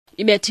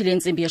Ibethile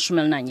insimbi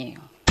ye-11.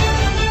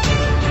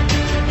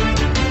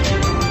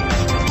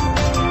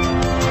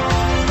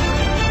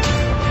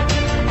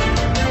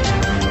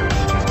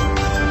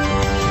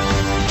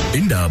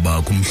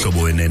 Indaba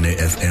kumhlobo wenene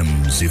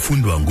FM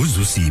zifundwa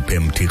nguzusiphe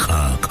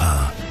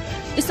Mthixaka.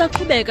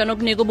 Isaqhubeka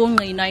nokunika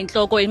ubungqina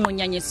inhloko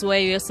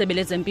enqunyanyisiweyo yesebe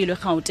lezempilo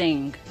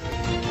eGauteng.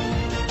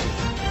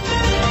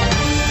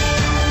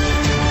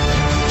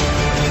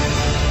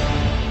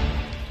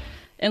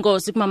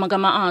 Enkosi kumama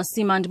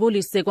kama-Asi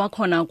mandibulise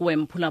kwakhona kuwe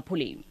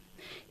mphulaphuli.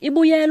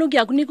 Ibuyela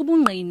ukuyakunika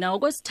ubungqina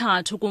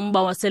okwesithathu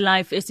kumba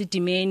waselife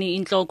esidimeni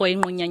inhloko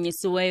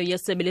enqunyanyisiweyo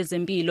yesebe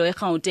lezempilo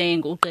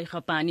eGauteng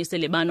uGqirha Bani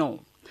Selebano.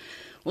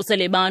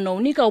 uSelebano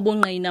unika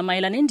ubungqina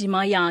mayelana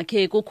nendima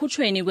yakhe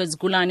kukhutshweni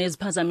kwezigulane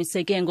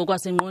eziphazamiseke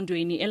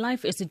ngokwasengqondweni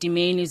elife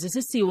esidimeni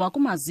zisisiwa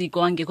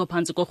kumaziko angekho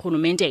phantsi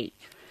korhulumente,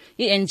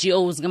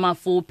 ii-NGOs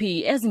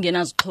ngamafuphi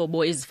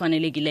ezingenazixhobo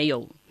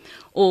ezifanelekileyo.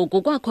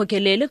 Oku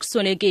kwakhokelele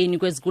ekuswelekeni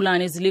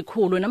kwezigulane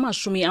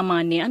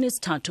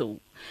ezili-143.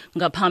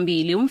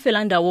 Ngaphambili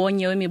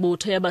umfelandawonye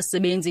wemibutho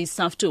yabasebenzi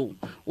SAFTU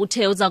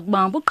uthe uza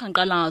kubamba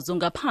uqhankqalazo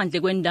ngaphandle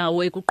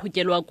kwendawo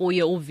ekuqhutyelwa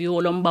kuyo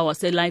uviwo lomba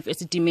waselife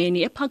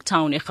esidimeni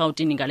eParktown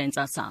eGauteng ngale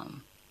ntsasa.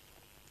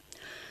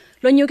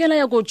 Lonyukela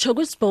yakutsho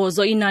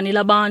kwisibhozo inani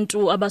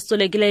labantu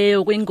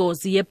abasolekileyo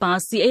kwingozi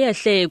yebhasi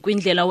eyehle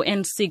kwindlela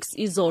u-N6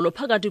 izolo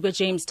phakathi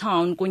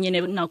kweJamestown kunye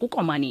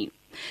nakuKomani.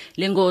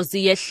 Le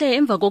ngozi yehle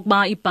emva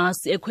kokuba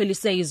ibhasi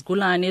ekhwelise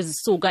izigulane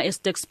ezisuka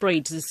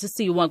eSterkspruit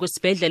zisisiwa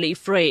kwisibhedlele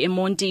iFrey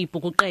eMonti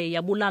Bhukuqe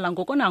yabulala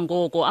ngoko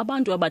nangoko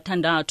abantu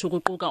abathandathu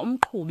kuquka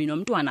umqhubi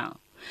nomntwana.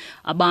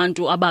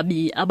 Abantu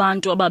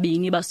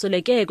ababini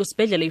basoleke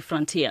kwisibhedlele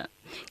iFrontier.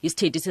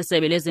 Isithethi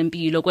sesebe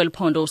lezempilo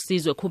kweliphondo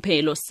uSizwe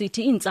Khuphelo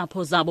sithi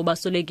iintsapho zabo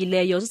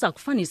basolekileyo ziza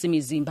kufanisa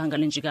imizimba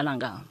ngale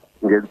njikalanga.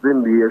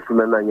 Ngentsimbi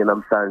ye-11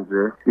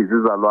 namhlanje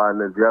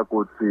izizalwane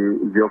ziyakuthi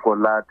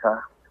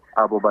ziyokolatha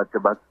abo bathe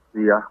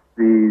basiya.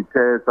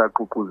 Sithe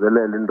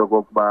saququzelela into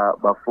kokuba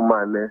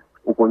bafumane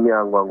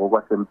ukunyangwa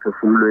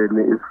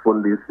ngokwasemphefumlweni,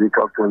 isifundisi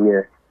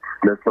kwakunye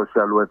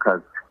ne-social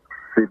workers.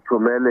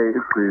 Sithumele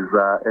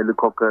igqiza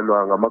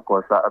elikhokelwa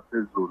ngamagosa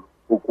aphezulu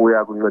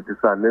ukuya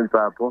kuncedisana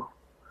neentsapho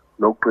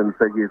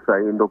nokuqinisekisa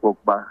into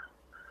kokuba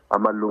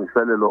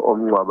amalungiselelo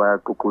omngcwabo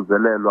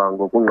ayaququzelelwa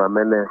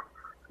ngokungqamene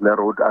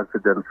ne-Road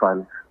Accident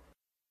Fund.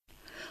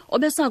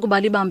 Obesakuba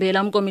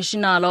libambela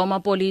umkomishinala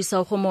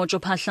wamapolisa uKhomotso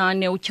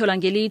Phahlane utyhola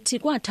ngelithi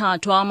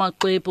kwathathwa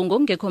amaxwebhu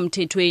ngokungekho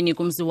mthethweni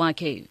kumzi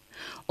wakhe.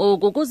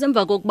 Oku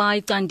kuzemva kokuba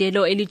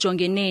icandelo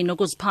elijongene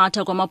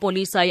nokuziphatha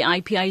kwamapolisa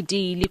i-IPID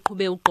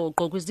liqhube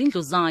uqoqo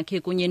kwizindlu zakhe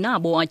kunye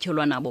nabo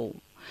atyholwa nabo.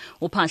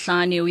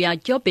 uPhahlane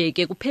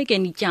uyatyobheke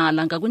kuphekeni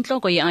ityala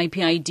ngakwintloko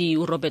ye-IPID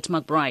uRobert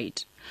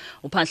McBride.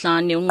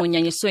 uPhahlane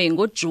unqunyanyiswe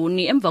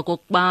ngoJuni emva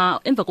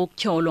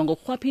kokutyholwa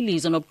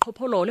ngokurhwaphilizo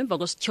nobuqhophololo emva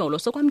kwesityholo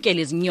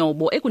sokwamkela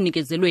izinyobo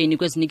ekunikezelweni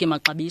kwezinike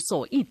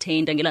maxabiso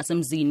iithenda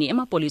ngelasemzini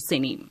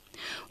emapoliseni.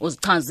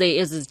 Uzichaze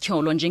ezi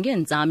zityholo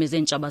njengenzame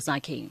zeentshaba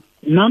zakhe.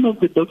 None of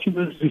the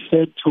documents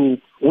referred to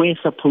were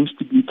supposed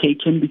to be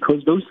taken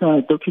because those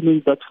are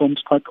documents that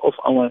forms part of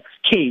our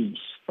case.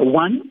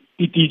 One,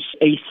 it is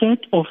a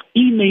set of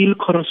email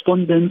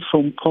correspondence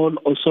from Paul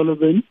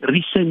O'Sullivan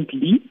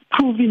recently,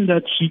 proving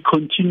that he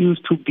continues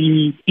to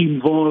be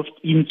involved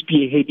in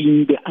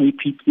spearheading the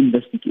IP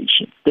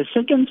investigation. The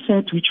second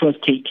set which was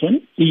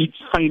taken is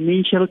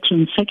financial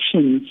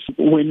transactions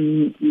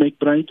when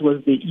McBride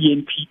was the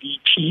ENPD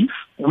chief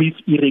with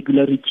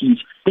irregularities.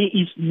 There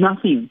is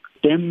nothing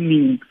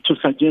damning to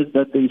suggest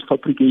that there is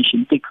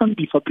fabrication. There can't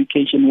be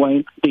fabrication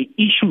while the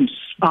issues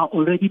are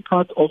already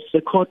part of the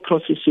court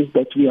processes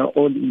that we are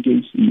all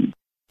engaged in.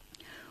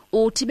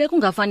 Uthi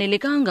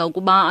bekungafanelekanga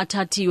ukuba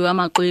athathiwe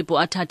amaxwebhu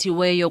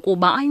athathiweyo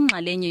kuba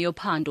ayinxalenye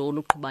yophando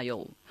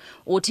oluqhubayo.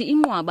 Uthi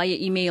inqwaba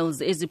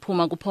ye-emails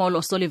eziphuma kuPaul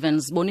O'Sullivan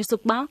zibonisa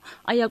ukuba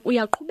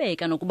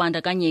uyaqhubeka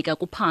nokubandakanyeka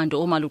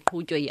kuphando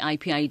omaluqhutywe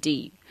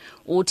yi-IPID.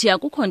 Uthi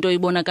akukho nto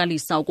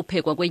ibonakalisa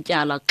ukuphekwa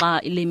kwetyala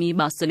xa le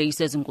miba sele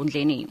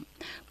isezinkundleni.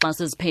 Xa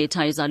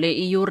siziphetha izale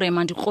iyure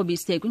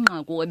mandikrobise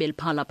kwinqaku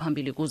ebeliphala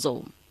phambili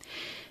kuzo.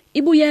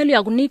 Ibuyelo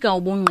yakunika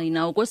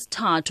ubungqina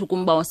okwesithathu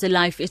kumba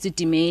waselife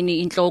esidimeni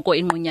inhloko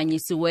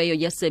enqunyanyisiweyo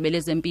yesebe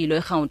lezempilo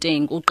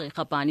eGauteng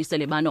uGqirha Bani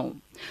Selebano.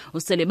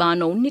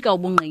 uSelebano unika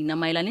ubungqina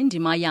mayelana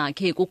nendima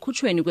yakhe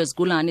kukhutshweni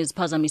kwezigulane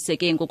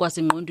eziphazamiseke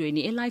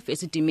ngokwasengqondweni elife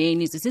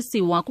esidimeni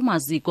zisisiwa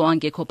kumaziko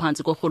angekho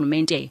phantsi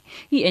korhulumente,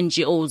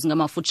 ii-NGOs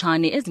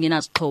ngamafutshane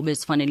ezingenazixhobo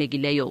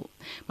ezifanelekileyo.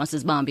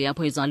 Masizibambe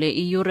apho izale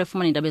iyure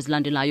fumana indaba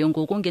ezilandelayo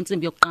ngoku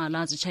ngentsimbi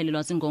yokuqala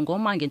zitshayelelwa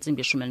zingongoma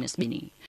ngentsimbi ye-12.